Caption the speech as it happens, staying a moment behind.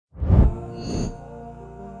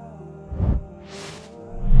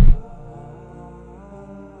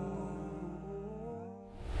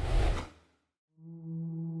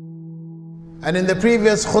And in the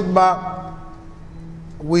previous khutbah,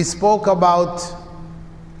 we spoke about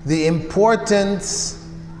the importance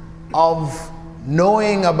of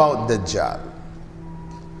knowing about Dajjal,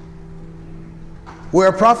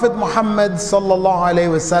 where Prophet Muhammad sallallahu alaihi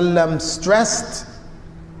wasallam stressed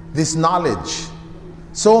this knowledge,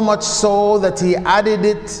 so much so that he added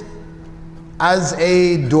it as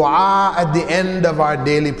a dua at the end of our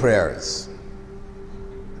daily prayers.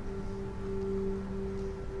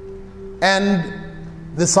 And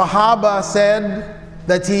the Sahaba said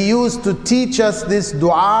that he used to teach us this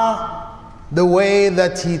dua the way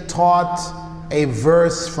that he taught a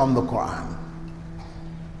verse from the Quran.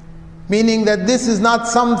 Meaning that this is not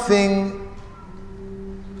something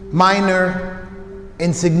minor,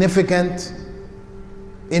 insignificant,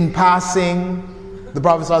 in passing. The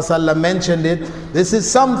Prophet ﷺ mentioned it. This is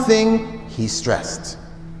something he stressed.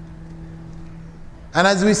 And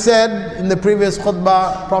as we said in the previous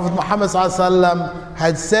khutbah, Prophet Muhammad ﷺ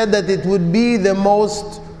had said that it would be the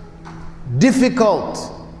most difficult,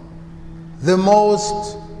 the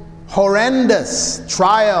most horrendous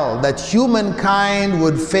trial that humankind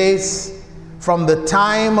would face from the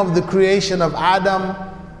time of the creation of Adam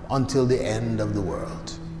until the end of the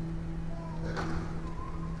world.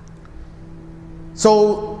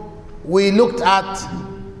 So we looked at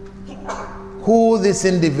who this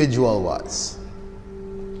individual was.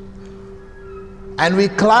 And we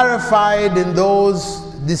clarified in those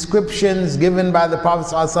descriptions given by the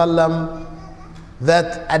Prophet ﷺ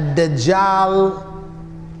that Ad-Dajjal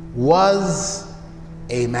was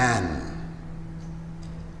a man,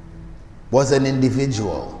 was an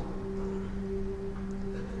individual.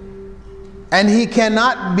 And he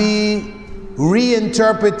cannot be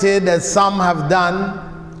reinterpreted as some have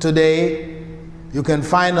done today. You can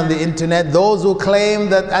find on the internet those who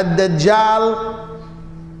claim that Ad-Dajjal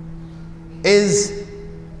is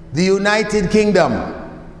the United Kingdom,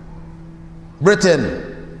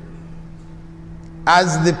 Britain,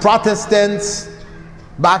 as the Protestants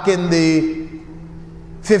back in the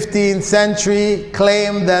 15th century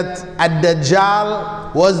claimed that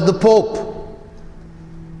Ad-Dajjal was the Pope,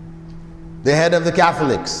 the head of the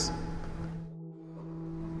Catholics.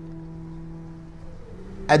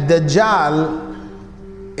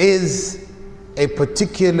 Ad-Dajjal is a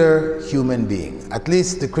particular human being. At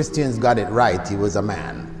least the Christians got it right. He was a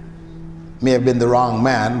man. May have been the wrong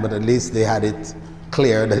man, but at least they had it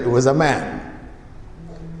clear that it was a man.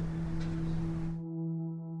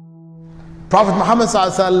 Prophet Muhammad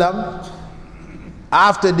ﷺ,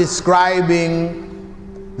 after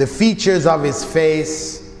describing the features of his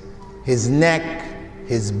face, his neck,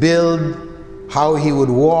 his build, how he would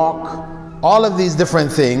walk, all of these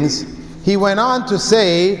different things, he went on to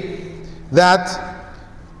say that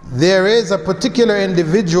there is a particular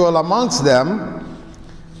individual amongst them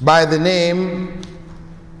by the name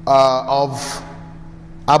of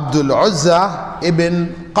Abdul Uzza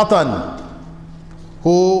ibn Qatan,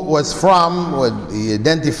 who was from, he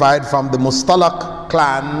identified from the Mustalaq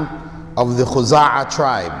clan of the Khuza'a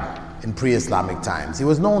tribe in pre-Islamic times. He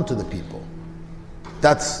was known to the people.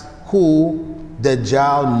 That's who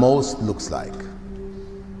Dajjal most looks like.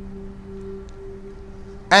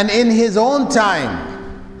 And in his own time,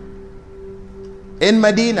 in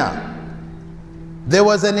Medina, there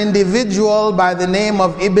was an individual by the name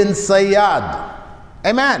of Ibn Sayyad,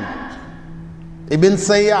 a man, Ibn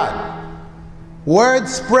Sayyad. Word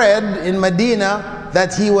spread in Medina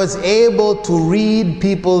that he was able to read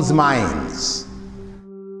people's minds.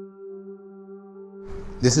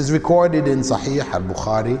 This is recorded in Sahih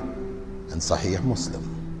al-Bukhari and Sahih Muslim.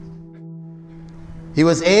 He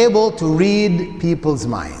was able to read people's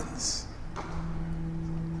minds.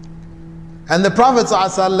 And the Prophet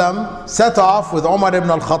ﷺ set off with Umar ibn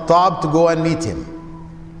al-Khattab to go and meet him.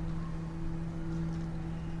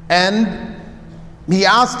 And he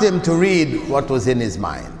asked him to read what was in his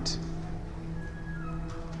mind.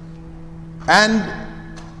 And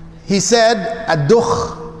he said,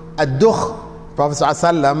 Ad-Dukh, Ad-Dukh. Prophet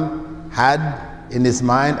ﷺ had in his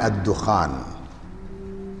mind Ad-Dukhan.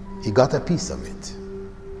 He got a piece of it,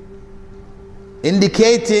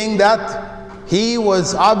 indicating that he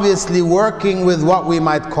was obviously working with what we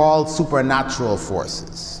might call supernatural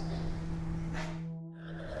forces.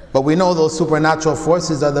 But we know those supernatural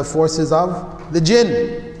forces are the forces of the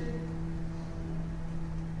jinn.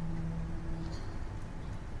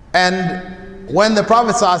 And when the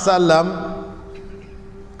Prophet ﷺ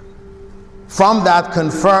from that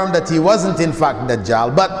confirmed that he wasn't in fact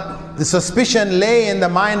Dajjal, but the suspicion lay in the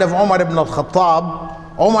mind of Umar ibn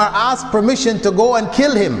al-Khattab, Umar asked permission to go and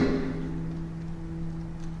kill him.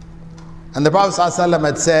 And the Prophet ﷺ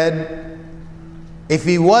had said, If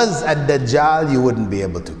he was a Dajjal, you wouldn't be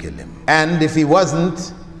able to kill him. And if he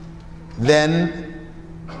wasn't, then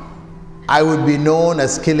I would be known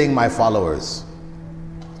as killing my followers,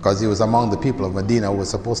 because he was among the people of Medina who was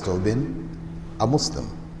supposed to have been a Muslim,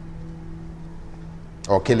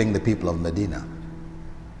 or killing the people of Medina.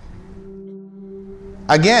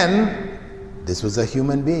 Again, this was a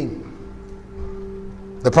human being.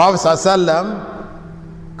 The Prophet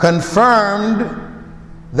ﷺ confirmed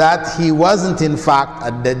that he wasn't in fact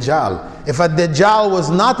a Dajjal. If a Dajjal was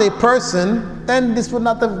not a person, then this would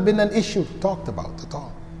not have been an issue talked about at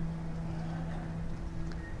all.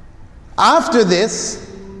 After this,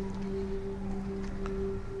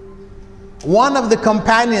 one of the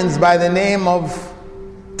companions by the name of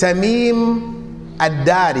Tamim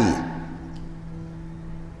ad-Dari,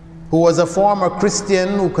 who was a former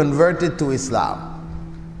Christian who converted to Islam,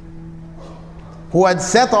 who had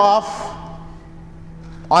set off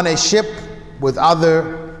on a ship with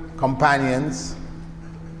other companions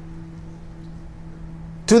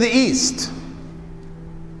to the east,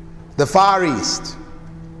 the Far East,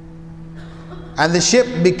 and the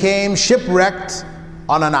ship became shipwrecked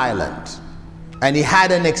on an island, and he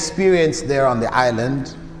had an experience there on the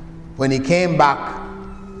island. When he came back,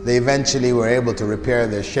 they eventually were able to repair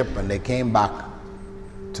their ship, and they came back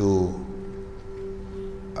to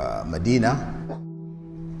Medina.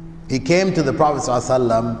 He came to the Prophet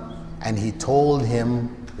ﷺ and he told him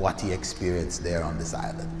what he experienced there on this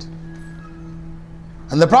island.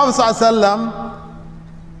 And the Prophet ﷺ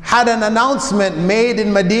had an announcement made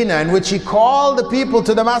in Medina in which he called the people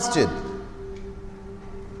to the masjid.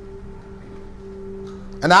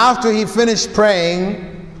 And after he finished praying,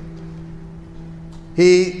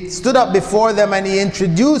 he stood up before them and he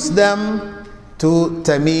introduced them to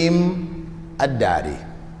Tamim ad-Dari,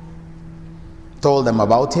 told them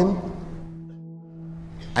about him,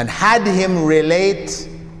 and had him relate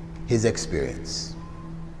his experience.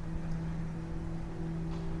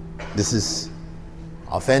 This is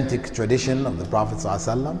authentic tradition of the Prophet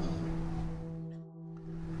ﷺ.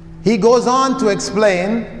 He goes on to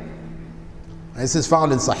explain, this is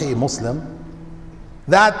found in Sahih Muslim,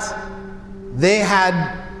 that they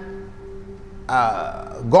had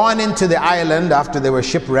gone into the island after they were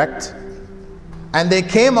shipwrecked, and they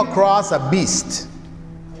came across a beast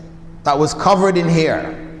that was covered in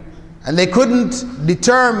hair, and they couldn't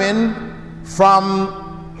determine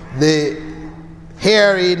from the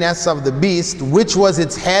hairiness of the beast which was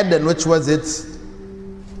its head and which was its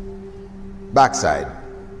backside.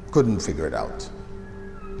 Couldn't figure it out.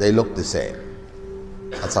 They looked the same.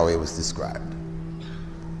 That's how it was described.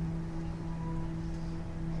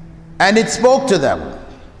 And it spoke to them.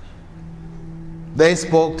 They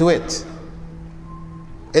spoke to it.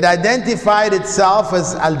 It identified itself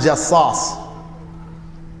as Al-Jassas.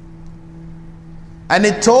 And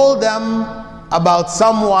it told them about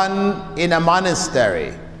someone in a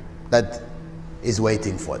monastery that is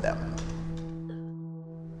waiting for them.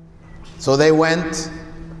 So they went,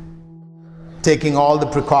 taking all the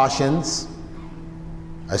precautions,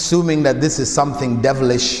 assuming that this is something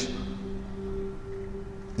devilish,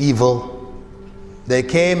 evil. They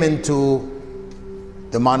came into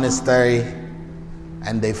the monastery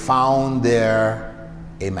and they found there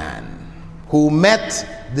a man who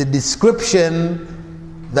met the description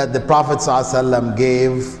that the Prophet ﷺ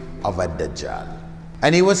gave of a Dajjal.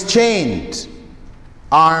 And he was chained,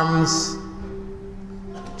 arms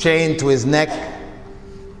chained to his neck,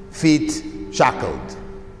 feet shackled.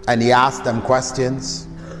 And he asked them questions.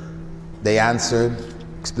 They answered,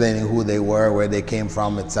 explaining who they were, where they came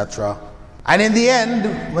from, etc. And in the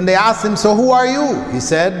end, when they asked him, so who are you? He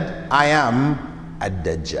said, I am a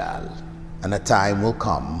Dajjal, and a time will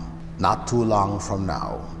come, not too long from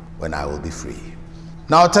now, when I will be free.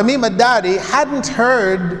 Now Tamim ad-Dari hadn't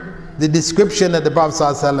heard the description that the Prophet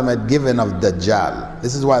ﷺ had given of Dajjal.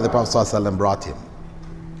 This is why the Prophet ﷺ brought him.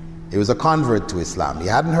 He was a convert to Islam. He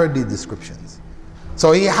hadn't heard these descriptions.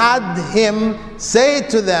 So he had him say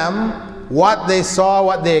to them what they saw,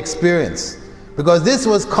 what they experienced. Because this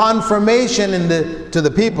was confirmation to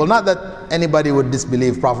the people. Not that anybody would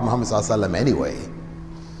disbelieve Prophet Muhammad ﷺ anyway,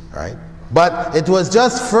 right? But it was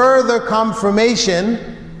just further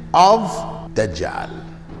confirmation of Dajjal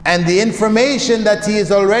and the information that he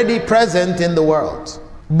is already present in the world.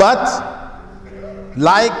 But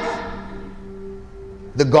like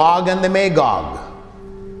the Gog and the Magog,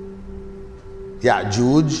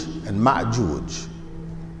 Ya'juj and Ma'juj,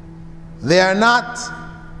 they are not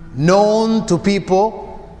known to people.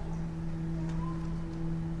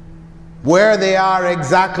 Where they are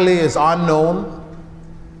exactly is unknown.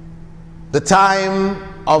 The time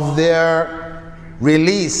of their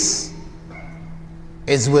release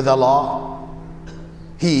is with Allah,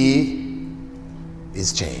 he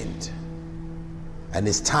is chained, and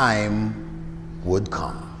his time would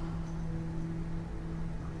come.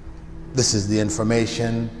 This is the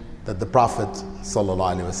information that the Prophet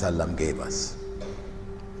ﷺ gave us.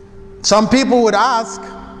 Some people would ask,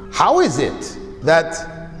 how is it that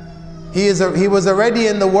he was already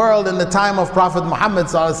in the world in the time of Prophet Muhammad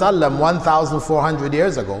ﷺ 1,400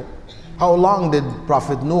 years ago? How long did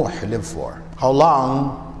Prophet Nuh live for? How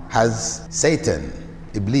long has Satan,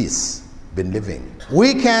 Iblis, been living?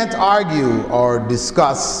 We can't argue or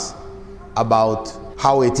discuss about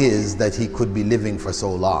how it is that he could be living for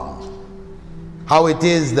so long. How it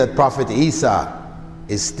is that Prophet Isa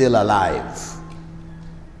is still alive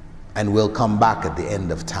and will come back at the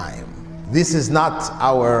end of time. This is not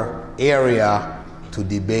our area to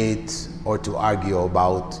debate or to argue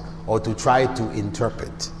about or to try to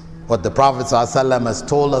interpret. What the Prophet ﷺ has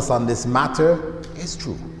told us on this matter is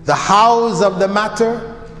true. The hows of the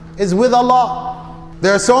matter is with Allah.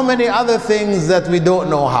 There are so many other things that we don't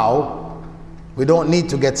know how. We don't need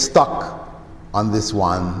to get stuck on this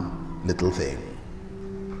one little thing.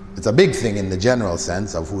 It's a big thing in the general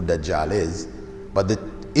sense of who Dajjal is, but the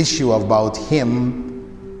issue about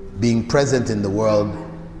him being present in the world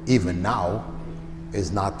even now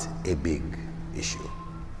is not a big issue.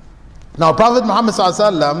 Now, Prophet Muhammad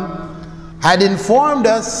ﷺ had informed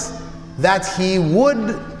us that he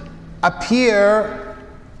would appear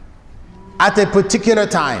at a particular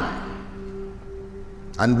time,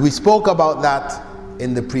 and we spoke about that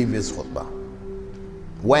in the previous khutbah.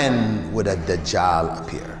 When would a Dajjal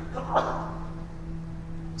appear?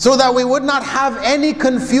 So that we would not have any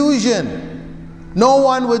confusion. No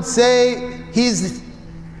one would say he's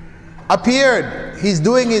appeared, he's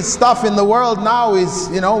doing his stuff in the world now,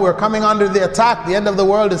 we're coming under the attack, the end of the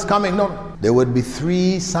world is coming. No, there would be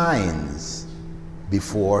 3 signs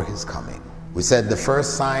before his coming. We said the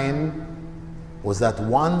first sign was that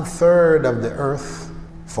 1/3 of the earth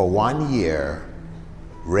for 1 year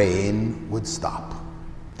rain would stop.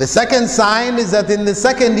 The second sign is that in the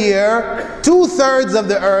second year, 2/3 of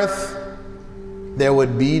the earth there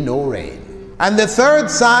would be no rain. And the third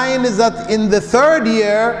sign is that in the third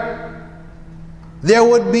year there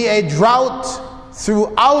would be a drought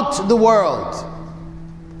throughout the world.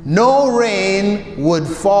 No rain would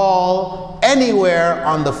fall anywhere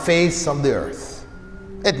on the face of the earth.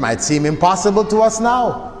 It might seem impossible to us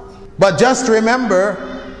now, but just remember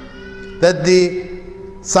that the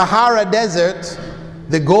Sahara Desert,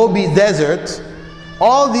 the Gobi Desert,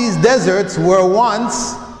 all these deserts were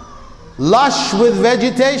once lush with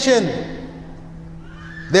vegetation.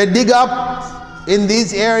 They dig up in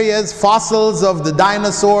these areas fossils of the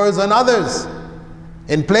dinosaurs and others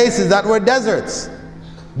in places that were deserts.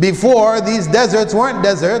 Before, these deserts weren't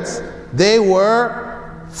deserts, they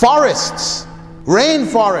were forests,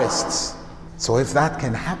 rainforests. So if that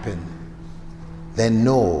can happen, then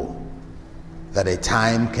know that a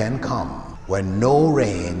time can come when no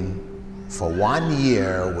rain for 1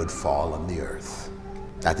 year would fall on the earth.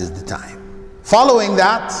 That is the time. Following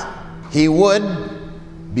that, he would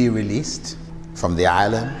be released from the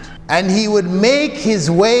island and he would make his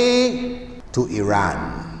way to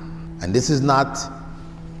Iran. And this is not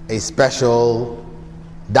a special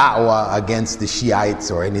da'wah against the Shiites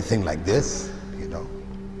or anything like this,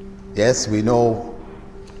 Yes, we know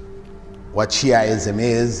what Shiaism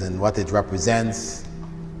is and what it represents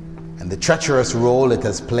and the treacherous role it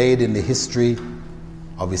has played in the history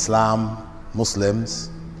of Islam, Muslims,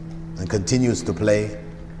 and continues to play.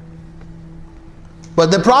 But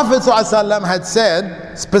the Prophet ﷺ had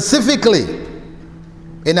said specifically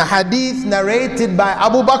in a hadith narrated by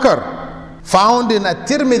Abu Bakr, found in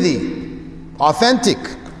At-Tirmidhi,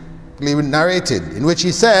 authentically narrated, in which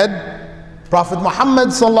he said, Prophet Muhammad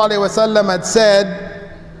ﷺ had said,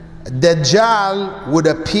 Dajjal would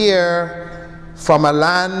appear from a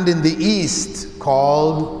land in the east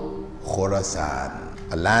called Khurasan.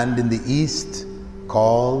 A land in the east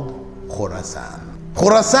called Khurasan.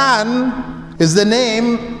 Khurasan is the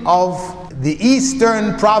name of the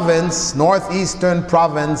eastern province, northeastern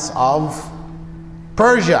province of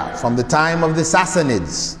Persia from the time of the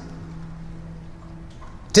Sassanids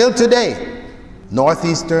till today.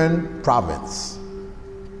 Northeastern province.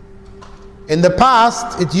 In the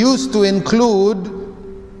past, it used to include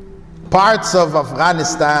parts of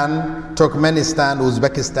Afghanistan, Turkmenistan,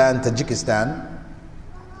 Uzbekistan, Tajikistan,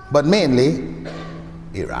 but mainly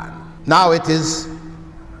Iran. Now it is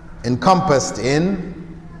encompassed in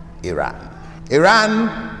Iran.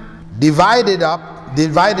 Iran divided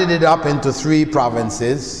it up into 3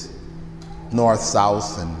 provinces, north,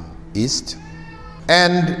 south, and east.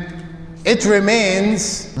 And It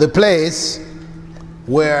remains the place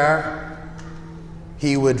where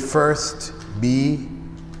he would first be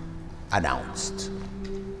announced,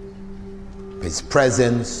 his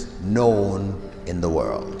presence known in the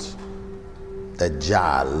world.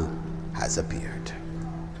 Dajjal has appeared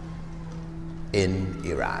in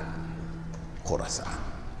Iran, Khorasan.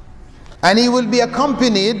 And he will be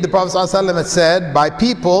accompanied, the Prophet ﷺ had said, by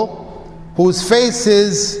people whose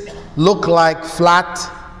faces look like flat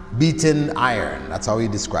beaten iron. That's how he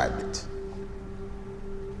described it.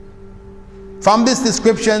 From this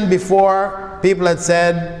description, before, people had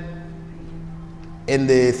said in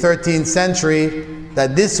the 13th century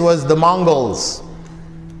that this was the Mongols.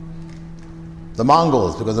 The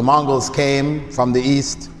Mongols, because the Mongols came from the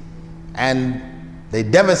east and they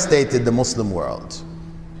devastated the Muslim world,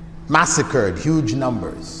 massacred huge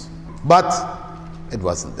numbers, but it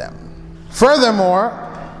wasn't them. Furthermore,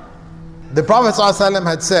 the Prophet ﷺ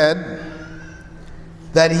had said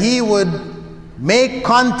that he would make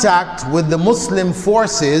contact with the Muslim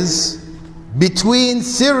forces between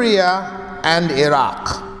Syria and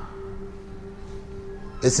Iraq.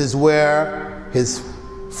 This is where his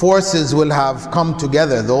forces will have come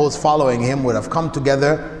together. Those following him would have come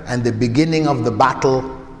together, and the beginning of the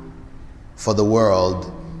battle for the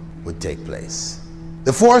world would take place.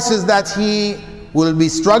 The forces that he will be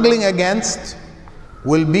struggling against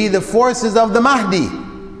will be the forces of the Mahdi.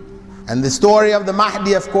 And the story of the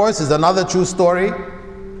Mahdi, of course, is another true story.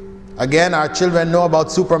 Again, our children know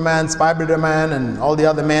about Superman, Spider-Man, and all the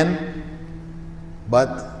other men,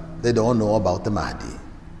 but they don't know about the Mahdi.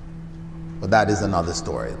 But that is another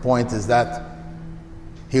story. The point is that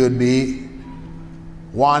he would be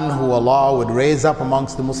one who Allah would raise up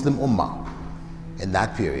amongst the Muslim Ummah in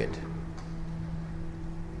that period,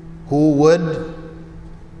 who would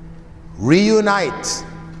reunite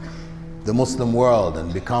the Muslim world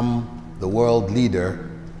and become the world leader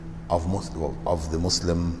of the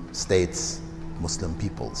Muslim states, Muslim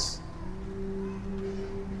peoples.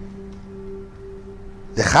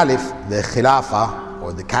 The Khilafah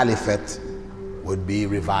or the Caliphate would be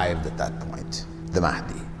revived at that point, the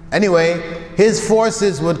Mahdi. Anyway, his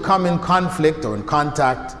forces would come in conflict or in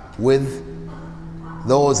contact with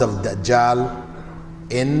those of Dajjal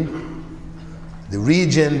in the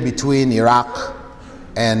region between Iraq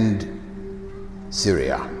and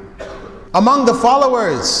Syria. Among the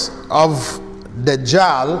followers of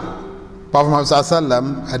Dajjal, Prophet Muhammad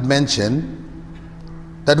ﷺ had mentioned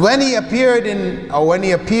that when he appeared in, or when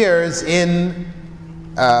he appears in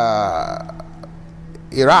Iran,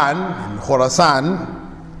 in Khorasan,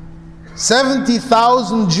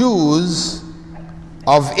 70,000 Jews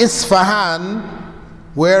of Isfahan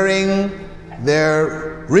wearing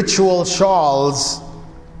their ritual shawls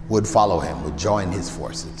would follow him, would join his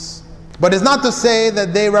forces. But it's not to say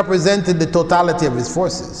that they represented the totality of his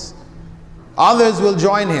forces. Others will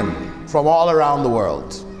join him from all around the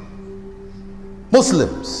world.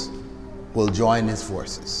 Muslims will join his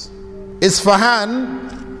forces. Isfahan,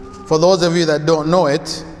 for those of you that don't know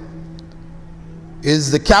it,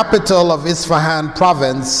 is the capital of Isfahan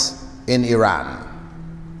province in Iran,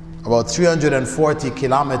 about 340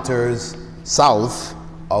 kilometers south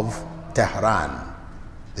of Tehran,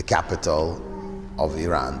 the capital of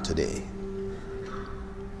Iran today.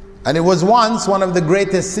 And it was once one of the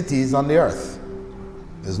greatest cities on the earth.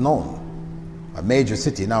 It's known, a major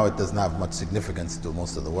city. Now it doesn't have much significance to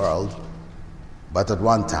most of the world, but at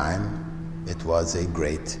one time it was a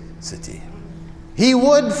great city. He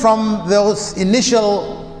would, from those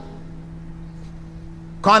initial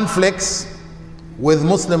conflicts with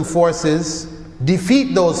Muslim forces,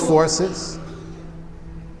 defeat those forces,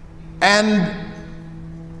 and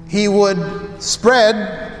he would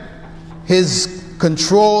spread his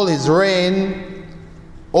control, his reign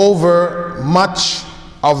over much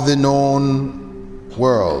of the known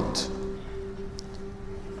world.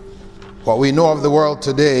 What we know of the world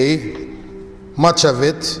today, much of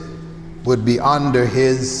it would be under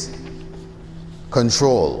his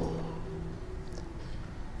control.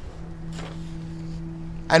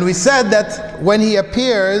 And we said that when he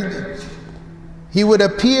appeared, he would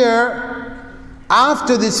appear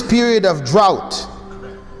after this period of drought,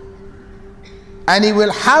 and he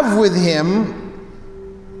will have with him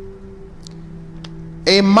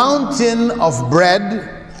a mountain of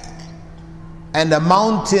bread and a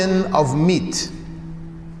mountain of meat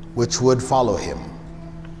which would follow him.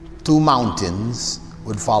 Two mountains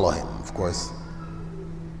would follow him. Of course,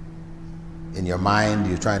 in your mind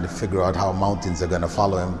you're trying to figure out how mountains are going to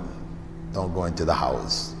follow him. Don't go into the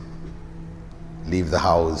house. Leave the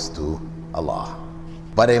house to Allah.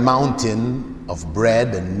 But a mountain of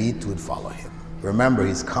bread and meat would follow him. Remember,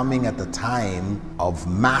 he's coming at the time of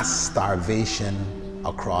mass starvation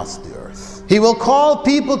across the earth. He will call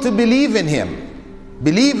people to believe in him.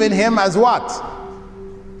 Believe in him as what?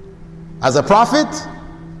 As a prophet?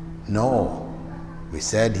 No. We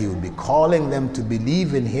said he would be calling them to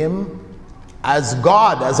believe in him as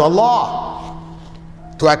God, as Allah,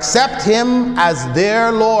 to accept him as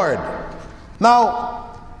their Lord.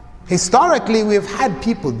 Now, historically, we've had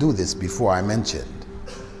people do this before. I mentioned.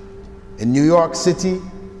 In New York City,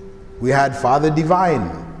 we had Father Divine,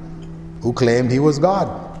 who claimed he was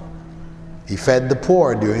God. He fed the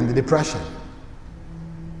poor during the Depression.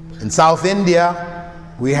 In South India,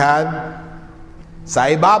 we had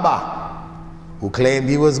Sai Baba, who claimed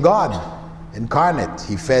he was God incarnate.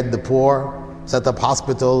 He fed the poor, set up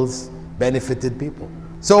hospitals, benefited people.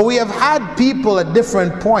 So we have had people at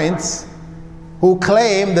different points who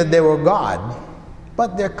claimed that they were God,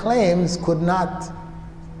 but their claims could not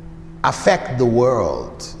affect the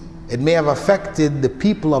world. It may have affected the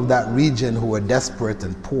people of that region who were desperate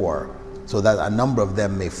and poor, so that a number of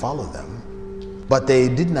them may follow them, but they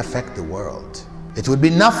didn't affect the world. It would be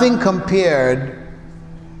nothing compared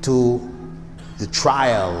to the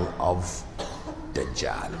trial of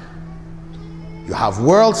Dajjal. You have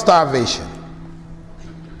world starvation.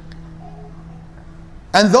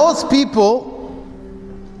 And those people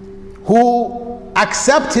who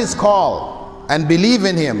accept his call and believe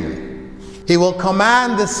in him, he will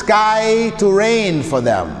command the sky to rain for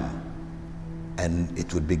them, and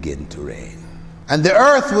it would begin to rain. And the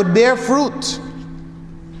earth would bear fruit.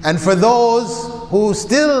 And for those who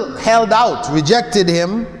still held out, rejected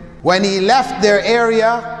him, when he left their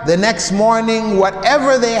area the next morning,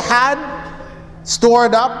 whatever they had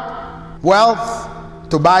stored up, wealth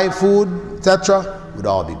to buy food, etc., would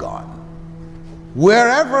all be gone.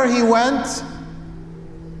 Wherever he went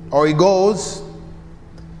or he goes,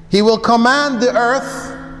 he will command the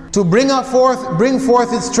earth to bring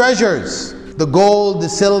forth its treasures, the gold, the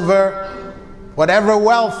silver, whatever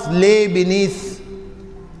wealth lay beneath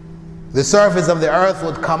the surface of the earth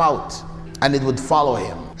would come out, and it would follow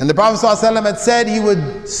him. And the Prophet ﷺ had said he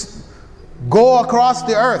would go across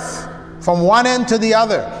the earth from one end to the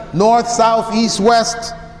other, north, south, east,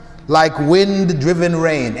 west, like wind-driven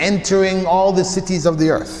rain, entering all the cities of the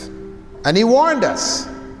earth. And he warned us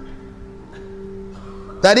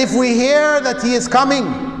that if we hear that he is coming,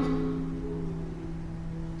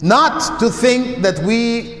 not to think that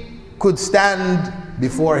we could stand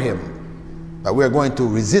before him, that we are going to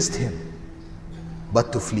resist him,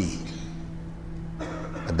 but to flee.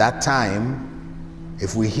 At that time,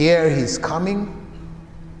 if we hear he's coming,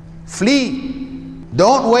 flee.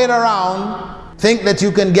 Don't wait around, think that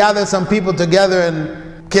you can gather some people together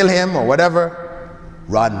and kill him or whatever.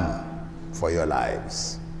 Run for your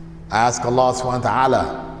lives. I ask Allah subhanahu wa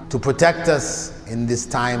ta'ala to protect us in this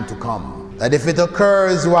time to come. That if it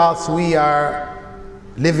occurs whilst we are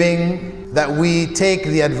living, that we take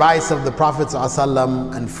the advice of the Prophet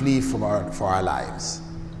ﷺ and flee for our lives.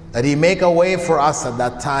 That he make a way for us at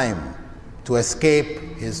that time to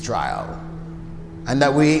escape his trial. And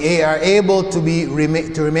that we are able to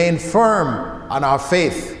remain firm on our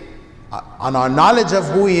faith, on our knowledge of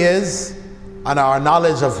who he is, on our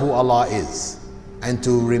knowledge of who Allah is, and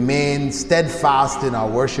to remain steadfast in our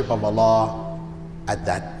worship of Allah at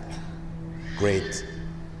that great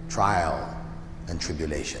trial and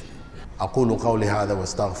tribulation. أقول قولي هذا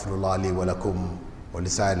واستغفر الله لي ولكم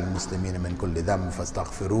ولسائر المسلمين من كل ذنب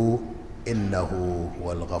فاستغفروه إنه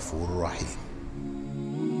هو الغفور الرحيم.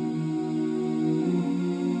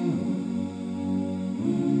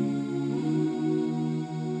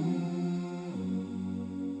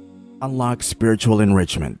 Unlock spiritual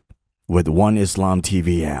enrichment with One Islam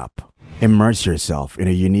TV app. Immerse yourself in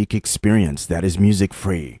a unique experience that is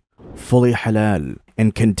music-free, fully halal,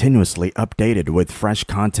 and continuously updated with fresh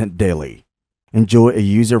content daily. Enjoy a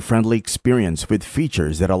user-friendly experience with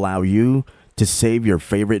features that allow you to save your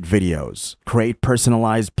favorite videos, create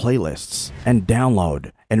personalized playlists, and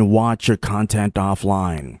download and watch your content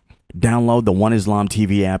offline. Download the One Islam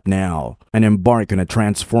TV app now and embark on a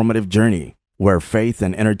transformative journey where faith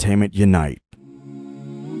and entertainment unite.